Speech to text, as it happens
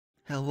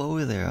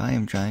Hello there, I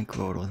am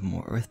GiantGrotle with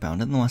more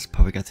EarthBound. In the last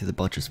part we got through the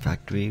Belcher's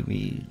factory,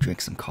 we drank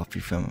some coffee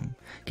from him,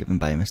 given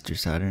by Mr.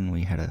 Saturn.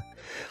 We had a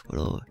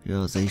little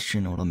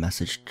realization, a little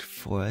message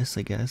for us,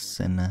 I guess,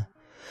 and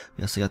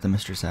we also got the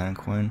Mr. Saturn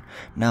coin.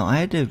 Now, I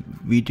had to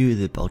redo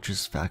the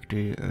Belcher's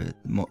factory, or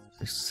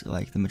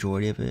like the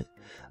majority of it,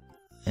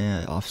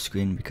 off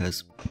screen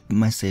because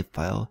my save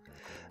file,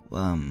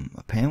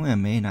 apparently I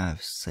may not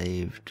have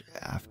saved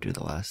after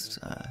the last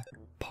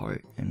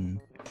part,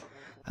 and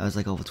I was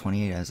like level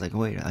 28, I was like,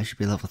 wait, I should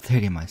be level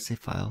 30 in my save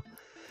file.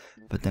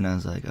 But then I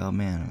was like, oh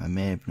man, I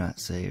may have not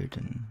saved,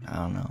 and I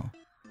don't know.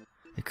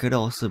 It could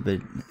also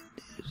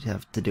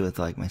have to do with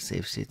like my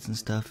save states and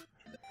stuff.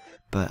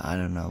 But I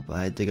don't know, but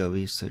I had to go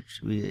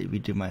research,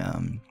 redo my,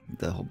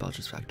 the whole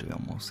Belcher's factory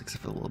almost,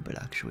 except for a little bit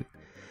actually.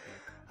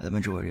 The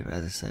majority of it,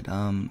 as I said.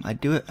 I'm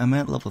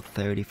at level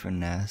 30 for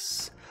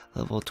Ness,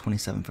 level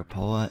 27 for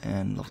Paula,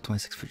 and level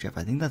 26 for Jeff.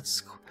 I think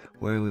that's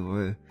where we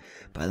were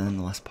by then in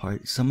the last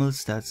part. Some of the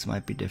stats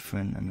might be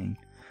different. I mean,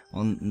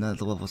 well, no,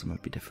 the levels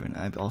might be different.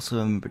 I also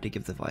remembered to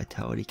give the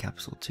vitality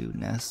capsule to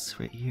Ness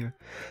right here,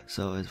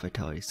 so it's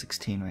vitality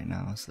 16 right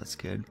now, so that's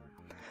good.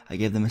 I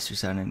gave the Mr.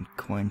 Saturn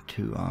coin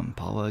to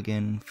Paula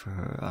again for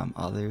her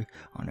other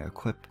on her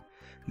equip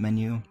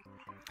menu.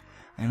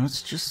 And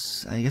let's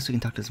just, I guess we can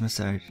talk to this Mr.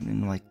 Saturn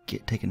and like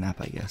take a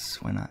nap, I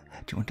guess. Why not?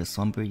 Do you want to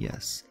slumber?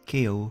 Yes.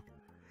 KO.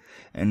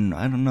 And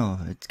I don't know,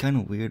 it's kind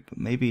of weird, but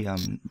maybe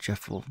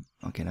Jeff will,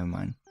 okay, never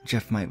mind.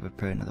 Jeff might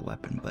repair another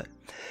weapon, but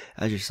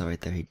as you saw right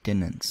there, he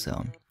didn't,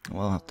 so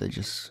we'll have to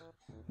just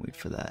wait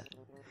for that.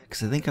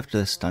 Because I think after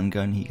the stun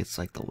gun, he gets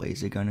like the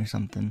laser gun or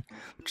something,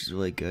 which is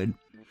really good.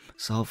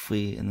 So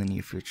hopefully in the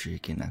near future, he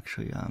can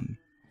actually,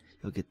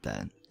 he'll get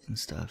that and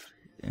stuff,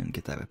 and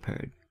get that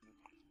repaired.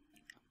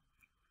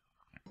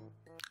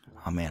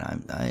 Oh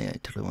man, I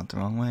totally went the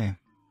wrong way.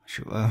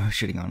 Should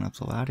have gone up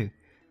the ladder.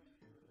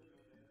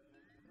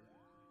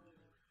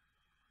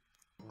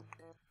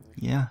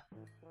 Yeah,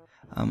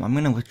 I'm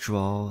gonna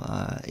withdraw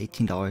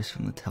 $18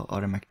 from the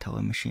automatic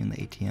teller machine, the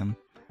ATM,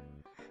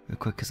 real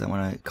quick, because I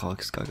want to call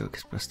Chicago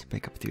Express to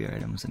pick up 3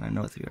 items, and I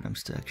know 3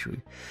 items to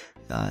actually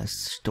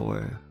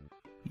store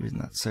using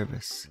that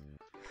service.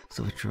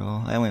 So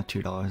withdraw. I only have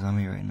 $2 on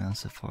me right now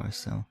so far,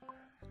 so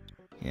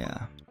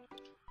yeah,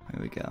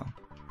 here we go.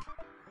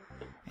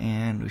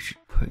 And we should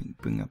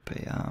bring up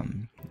a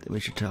we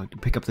should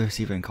pick up the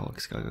receiver and call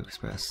Chicago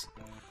Express.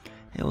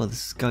 Hello, this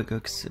is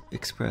Chicago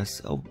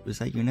Express. Oh, is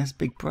that your Nest?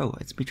 Big bro,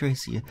 it's me,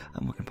 Tracy.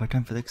 I'm working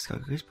part-time for the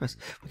Chicago Express.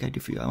 What can I do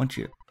for you? I want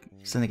you to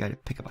send a guy to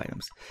pick up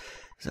items.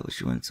 Is that what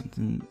you want?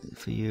 Something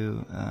for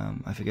you?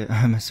 I forget.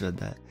 I misread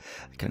that.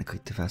 I kind of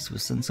clicked too fast. We'll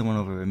send someone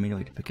over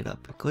immediately to pick it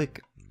up.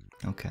 Click.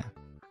 Okay.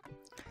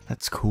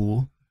 That's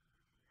cool.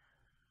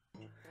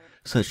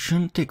 So it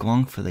shouldn't take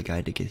long for the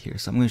guy to get here.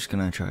 So I'm just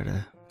going to try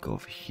to go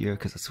over here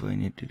because that's what I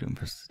need to do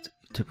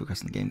to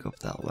progress in the game. Go up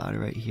that ladder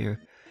right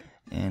here.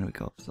 And we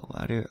go up the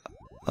ladder.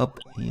 Up,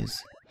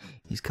 he's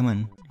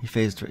coming.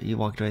 He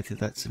walked right through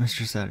that.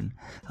 Mr. Saturn.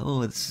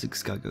 Hello, this is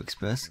Chicago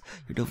Express.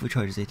 Your delivery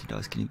charge is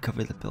 $18. Can you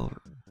cover the bill?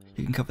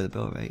 You can cover the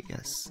bill, right?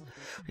 Yes.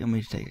 What do you want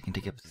me to take? I can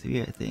take up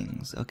 3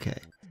 things. Okay.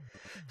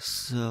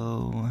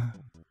 So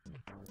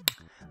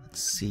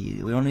let's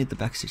see. We don't need the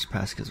backstage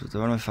pass because the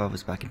one of my father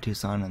was back in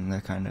Tucson, and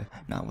they're kind of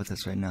not with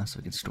us right now, so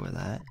we can store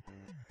that.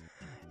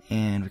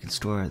 And we can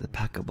store the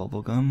pack of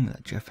bubblegum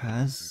that Jeff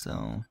has.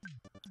 So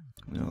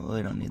we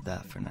really don't need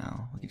that for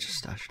now. We can just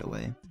stash it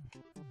away.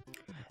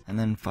 And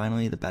then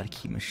finally the bad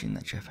key machine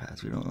that Jeff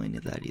has. We don't really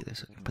need that either,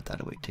 so we can put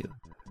that away too.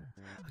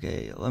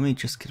 Okay, let me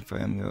just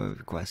confirm your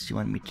request. You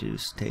want me to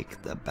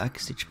take the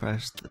backstage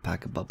press, the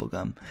pack of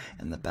bubblegum,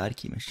 and the bad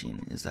key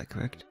machine. Is that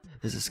correct?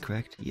 Is this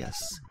correct? Yes.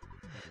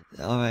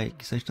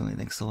 Alright, certainly,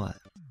 thanks a lot.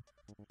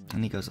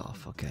 And he goes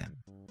off, okay.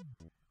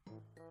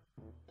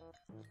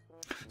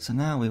 So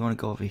now we want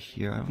to go over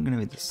here. I'm gonna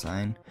read the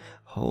sign.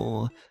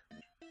 Whole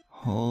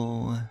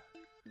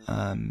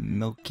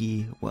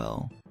Milky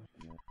Well.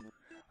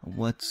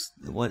 What's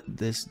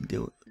this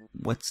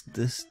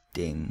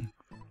ding?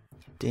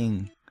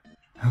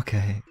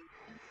 Okay.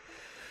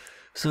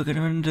 So we're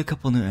gonna run into a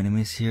couple new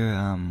enemies here.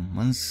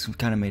 One's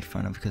kind of made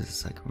fun of because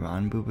it's like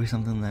Ron Boob or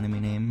something, the enemy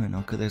name, and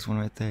okay, there's one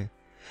right there.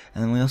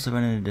 And then we also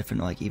run into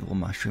different like evil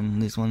mushroom.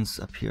 These ones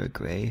up here are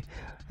gray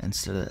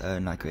instead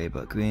of not gray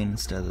but green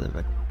instead of the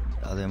red.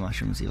 Other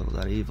mushrooms evil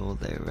that are evil,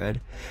 they're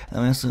red. And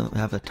then we also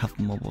have a tough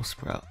mobile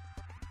sprout.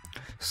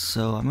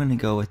 So I'm gonna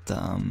go with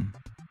tough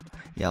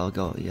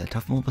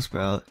mobile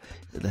sprout,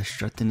 the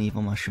Strutton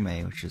evil mushroom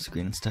A, which is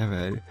green instead of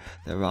red,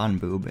 the Ron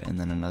Boob, and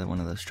then another one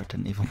of those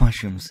Strutton evil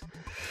mushrooms.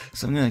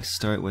 So I'm gonna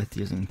start with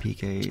using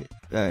PSI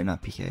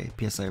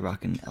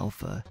Rockin'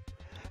 Alpha,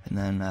 and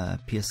then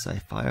PSI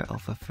Fire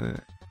Alpha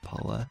for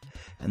Paula,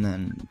 and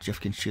then Jeff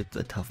can shoot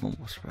the tough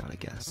mobile sprout, I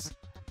guess.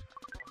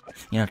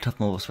 You know, tough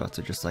mobile sprouts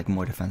are just like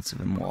more defensive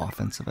and more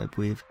offensive, I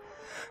believe.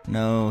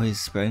 No, he's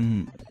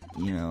spreading,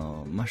 you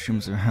know,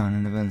 mushrooms around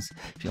and everyone's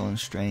feeling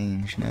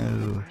strange.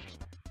 No.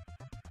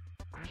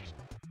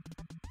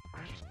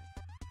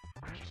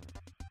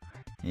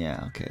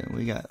 Yeah, okay,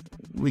 we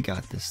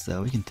got this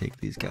though. We can take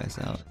these guys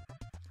out.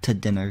 to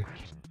dinner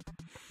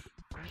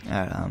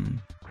at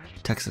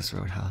Texas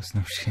Roadhouse. No,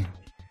 I'm just kidding.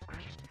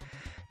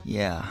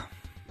 Yeah,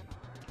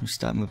 you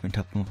stop moving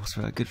tough mobile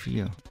sprout. Good for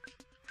you.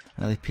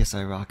 Another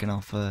PSI Rock and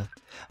Alpha,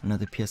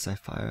 another PSI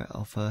Fire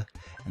Alpha,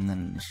 and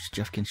then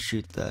Jeff can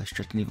shoot the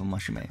Stretch and Evil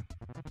Mushroom A.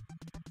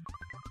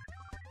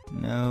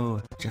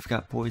 No, Jeff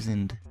got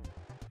poisoned.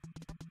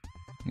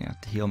 I'm gonna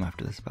have to heal him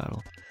after this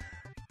battle.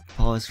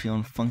 Paul is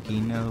feeling funky.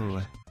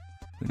 No,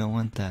 we don't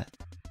want that.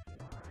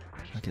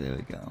 Okay, there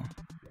we go.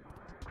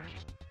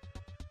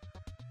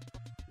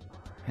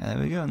 Yeah, there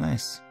we go.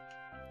 Nice.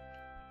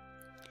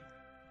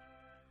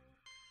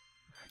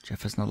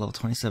 Jeff is now level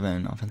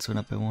 27. Offense went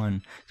up by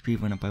 1.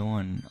 Speed went up by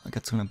 1.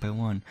 Guts went up by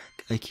 1.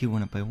 IQ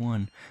went up by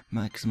 1.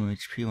 Maximum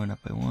HP went up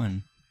by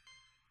 1.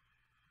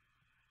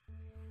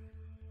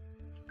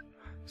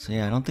 So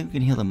yeah, I don't think we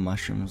can heal the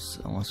mushrooms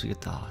unless we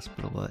get to the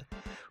hospital, but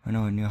we're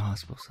nowhere near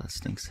hospital, so that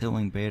stinks.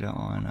 Healing beta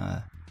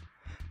on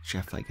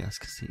Jeff, I guess,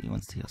 because he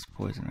wants to heal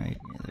poison, right?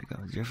 Yeah, there we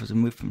go. Jeff was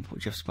removed from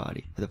Jeff's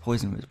body. The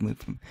poison was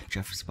removed from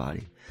Jeff's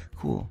body.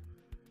 Cool.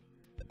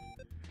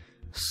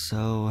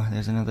 So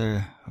there's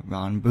another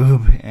Ron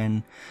Boob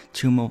and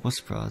 2 mobile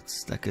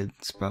sprouts that could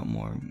sprout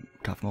more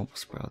tough mobile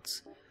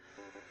sprouts.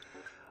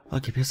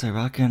 Okay, PSI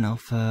Rocket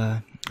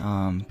Alpha,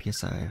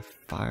 PSI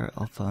Fire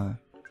Alpha,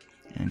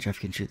 and Jeff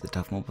can shoot the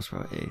tough mobile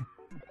sprout A.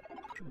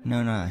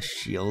 No, not a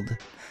shield.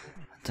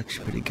 That's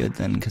actually pretty good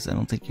then, because I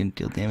don't think you can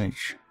deal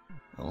damage.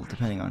 Well,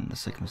 depending on the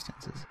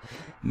circumstances.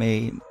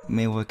 May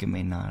work, it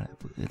may not.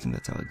 I think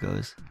that's how it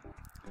goes.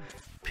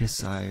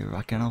 PSI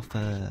Rocket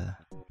Alpha.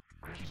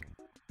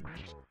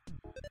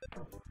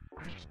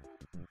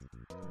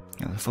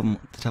 Yeah, the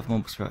tough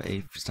mobile sprout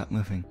A, stop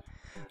moving.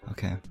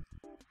 Okay.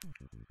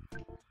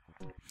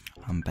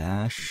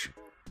 Bash.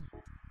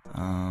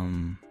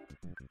 I'm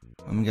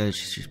gonna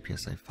just use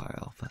PSI Fire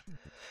Alpha.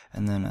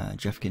 And then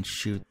Jeff can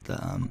shoot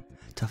the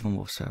tough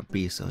mobile sprout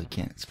B, so he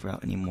can't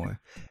sprout any more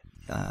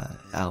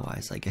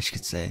allies, I guess you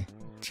could say.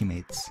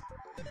 Teammates.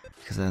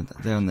 Because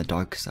they're on the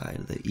dark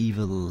side, the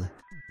evil.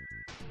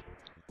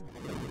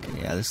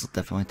 Okay, yeah, this will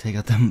definitely take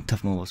out the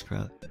tough mobile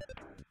sprout.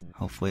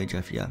 Hopefully,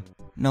 Jeff, yeah.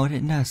 No, it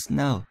didn't nest,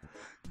 no.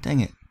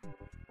 Dang it.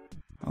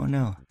 Oh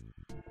no.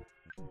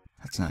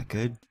 That's not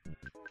good.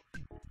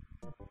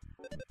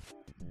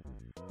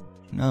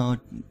 No,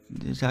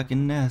 they're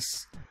attacking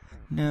nests.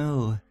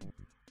 No.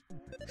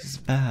 This is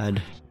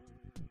bad.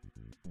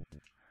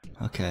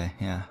 Okay,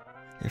 yeah.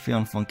 They're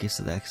feeling funky,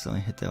 so they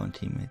accidentally hit their own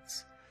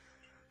teammates.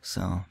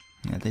 So,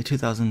 yeah, they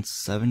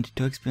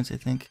 2072 experience, I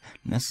think.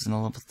 Nest is in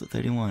level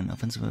 31.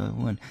 Offensive went up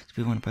by 1.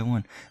 Speed went up by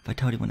 1.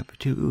 Vitality went up by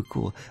 2. Ooh,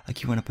 cool.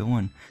 IQ went up by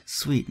 1.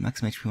 Sweet.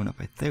 Maximum HP went up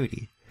by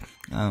 30.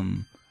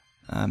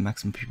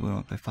 Maximum PP went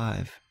up by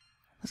 5.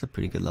 That's a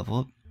pretty good level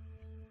up.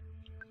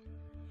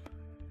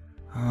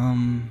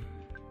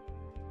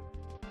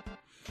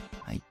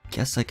 I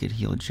guess I could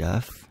heal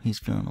Jeff. He's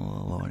feeling a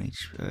little low on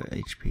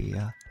HP,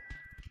 yeah.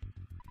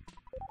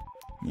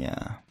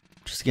 Yeah.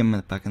 Just get him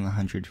back in the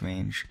 100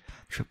 range.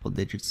 Triple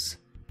digits.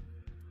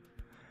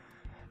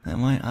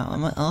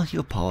 I'll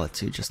heal Paula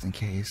too, just in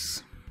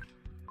case.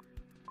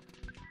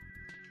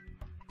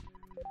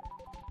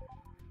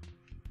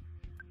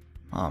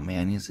 Oh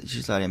man,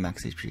 she's already at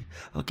max HP.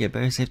 Okay,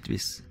 better safe to be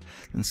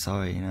than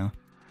sorry, you know.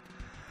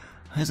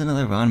 Here's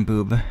another Ron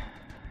Boob.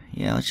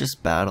 Yeah, let's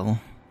just battle.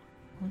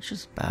 Let's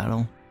just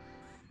battle.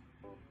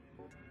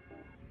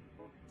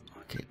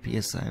 Okay,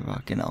 PSI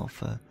Rocket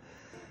Alpha.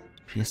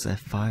 PSI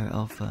Fire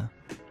Alpha.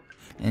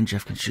 And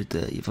Jeff can shoot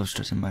the Evil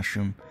Stretch and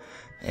Mushroom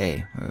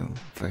A. Or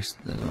first,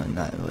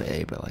 not really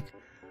A, but like,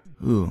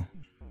 ooh.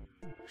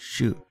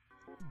 Shoot.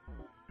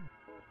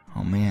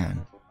 Oh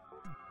man.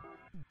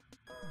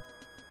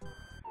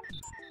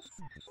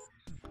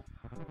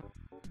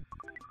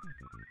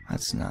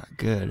 That's not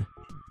good.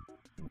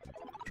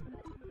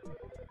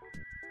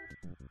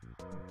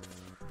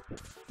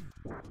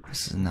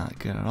 This is not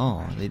good at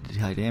all. They did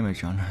high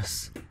damage on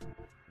us.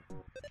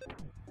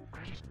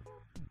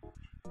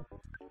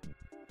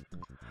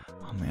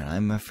 Oh man,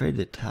 I'm afraid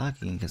of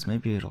attacking because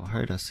maybe it'll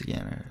hurt us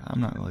again, or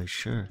I'm not really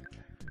sure.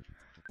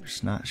 I'm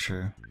just not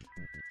sure.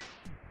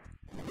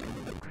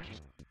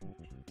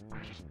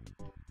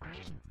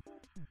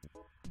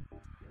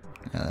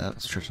 Yeah,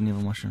 that Stretch and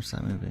Evil Mushroom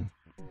stop moving.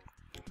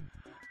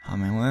 Oh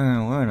man,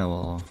 we're in a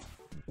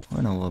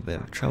little bit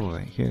of trouble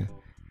right here.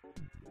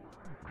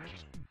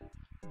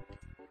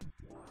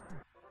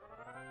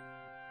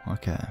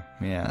 Okay,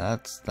 yeah,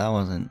 that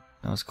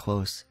was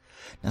close.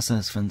 Nessa and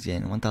his friends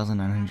gain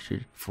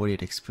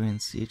 1,948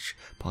 experience each.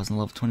 Pause in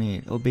level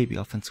 28. Oh baby,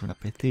 offense went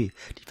up by 3.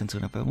 Defense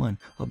went up by 1.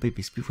 Oh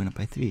baby, speed went up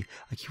by 3.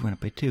 IQ went up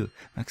by 2.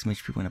 Maximum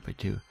HP went up by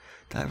 2.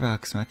 That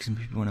rocks.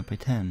 Maximum PP went up by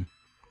 10.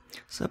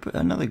 So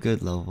another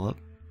good level up.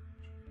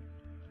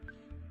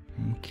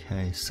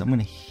 Okay, so I'm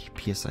gonna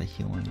PSI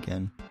heal one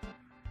again.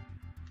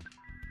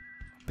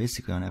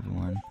 Basically on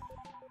everyone.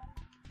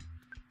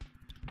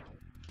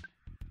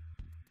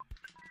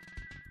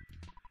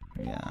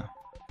 Yeah.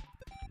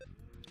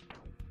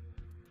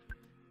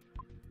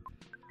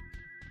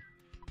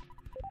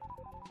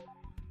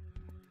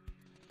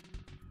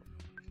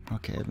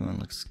 Okay, everyone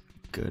looks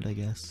good, I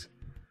guess.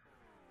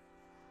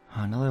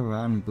 Another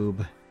round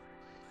boob.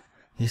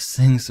 These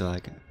things are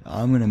like,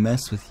 I'm gonna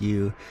mess with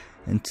you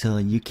until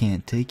you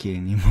can't take it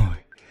anymore.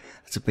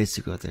 That's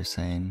basically what they're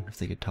saying, if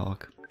they could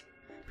talk.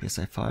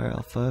 PSI Fire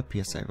Alpha,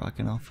 PSI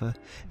Rocket Alpha,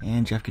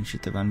 and Jeff can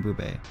shoot the round boob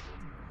A.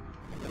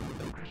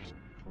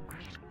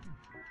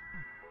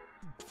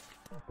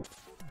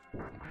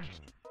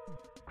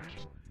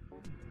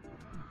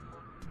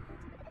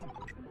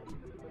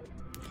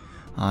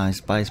 His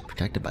body's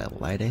protected by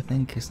light, I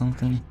think, or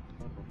something.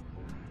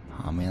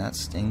 Oh man, that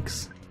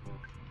stinks.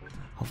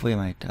 Hopefully I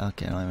might,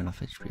 okay, I don't have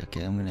enough HP.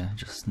 Okay, I'm gonna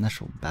just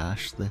natural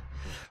bash the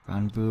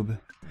round boob.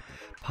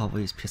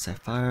 Probably use PSI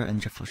Fire, and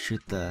Jeff will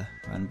shoot the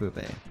round boob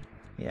A.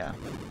 Yeah.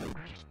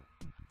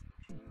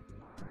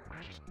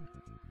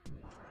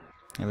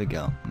 There we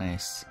go,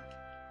 nice.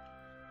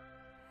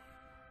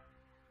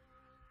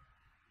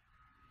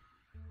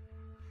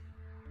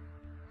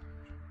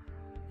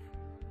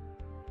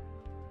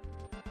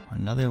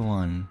 Another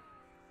one.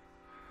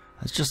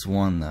 That's just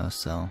one though,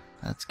 so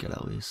that's good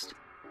at least.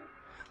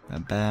 A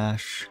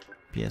bash,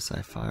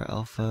 PSI Fire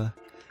Alpha,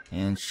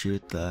 and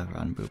shoot the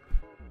round boob.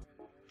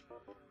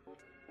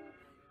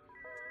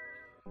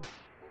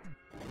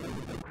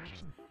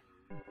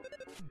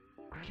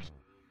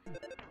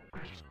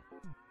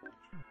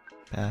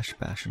 Bash,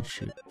 bash, and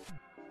shoot.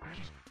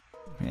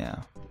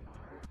 Yeah.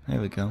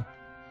 There we go.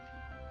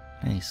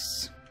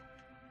 Nice.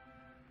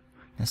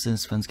 Instant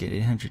spins get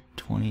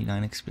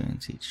 829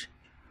 experience each.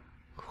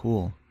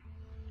 Cool.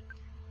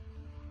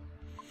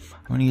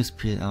 I'm gonna use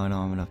oh no, I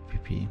don't have enough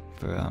PP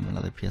for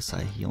another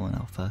PSI heal and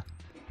alpha.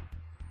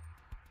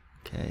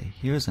 Okay,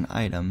 here's an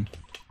item.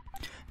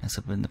 That's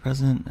up in the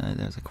present.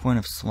 There's a coin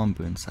of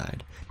Slumber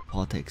inside.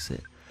 Paul takes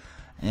it.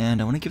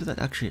 And I want to give that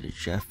actually to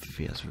Jeff if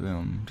he has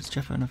room. Does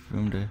Jeff have enough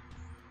room to...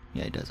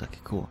 Yeah, he does. Okay,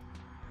 cool.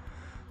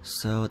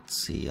 So, let's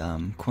see.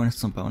 Coin of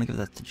Slumber. I want to give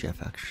that to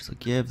Jeff actually. So,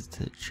 give it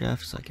to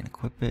Jeff so I can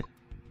equip it.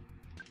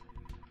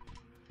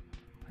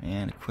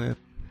 And equip.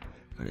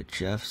 Go to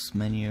Jeff's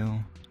menu.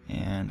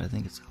 And I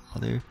think it's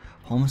other.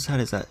 Homicide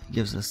is that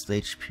gives us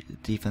the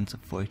HP defense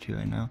of 42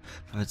 right now.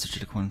 If I had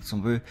such a coin of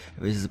Slumber, it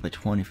raises it by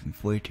 20 from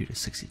 42 to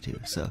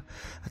 62. So,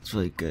 that's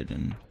really good.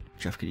 And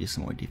Jeff could use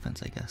some more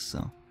defense, I guess.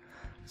 So,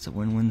 it's a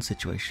win-win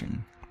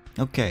situation.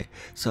 Okay,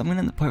 so I'm going to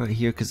end the part right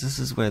here because this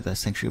is where the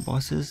Sanctuary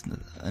boss is,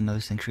 another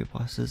Sanctuary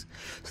boss is.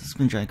 So this has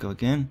been GiantGrotle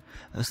again.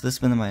 So this has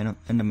been the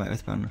end of my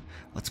EarthBound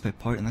Let's Play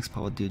part. And next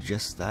part we'll do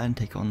just that and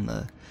take on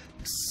the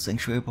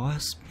Sanctuary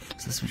boss.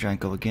 So this has been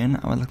GiantGrotle again.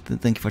 I would like to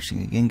thank you for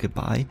watching again.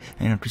 Goodbye,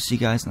 and I hope to see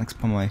you guys next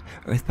part of my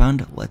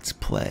EarthBound Let's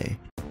Play.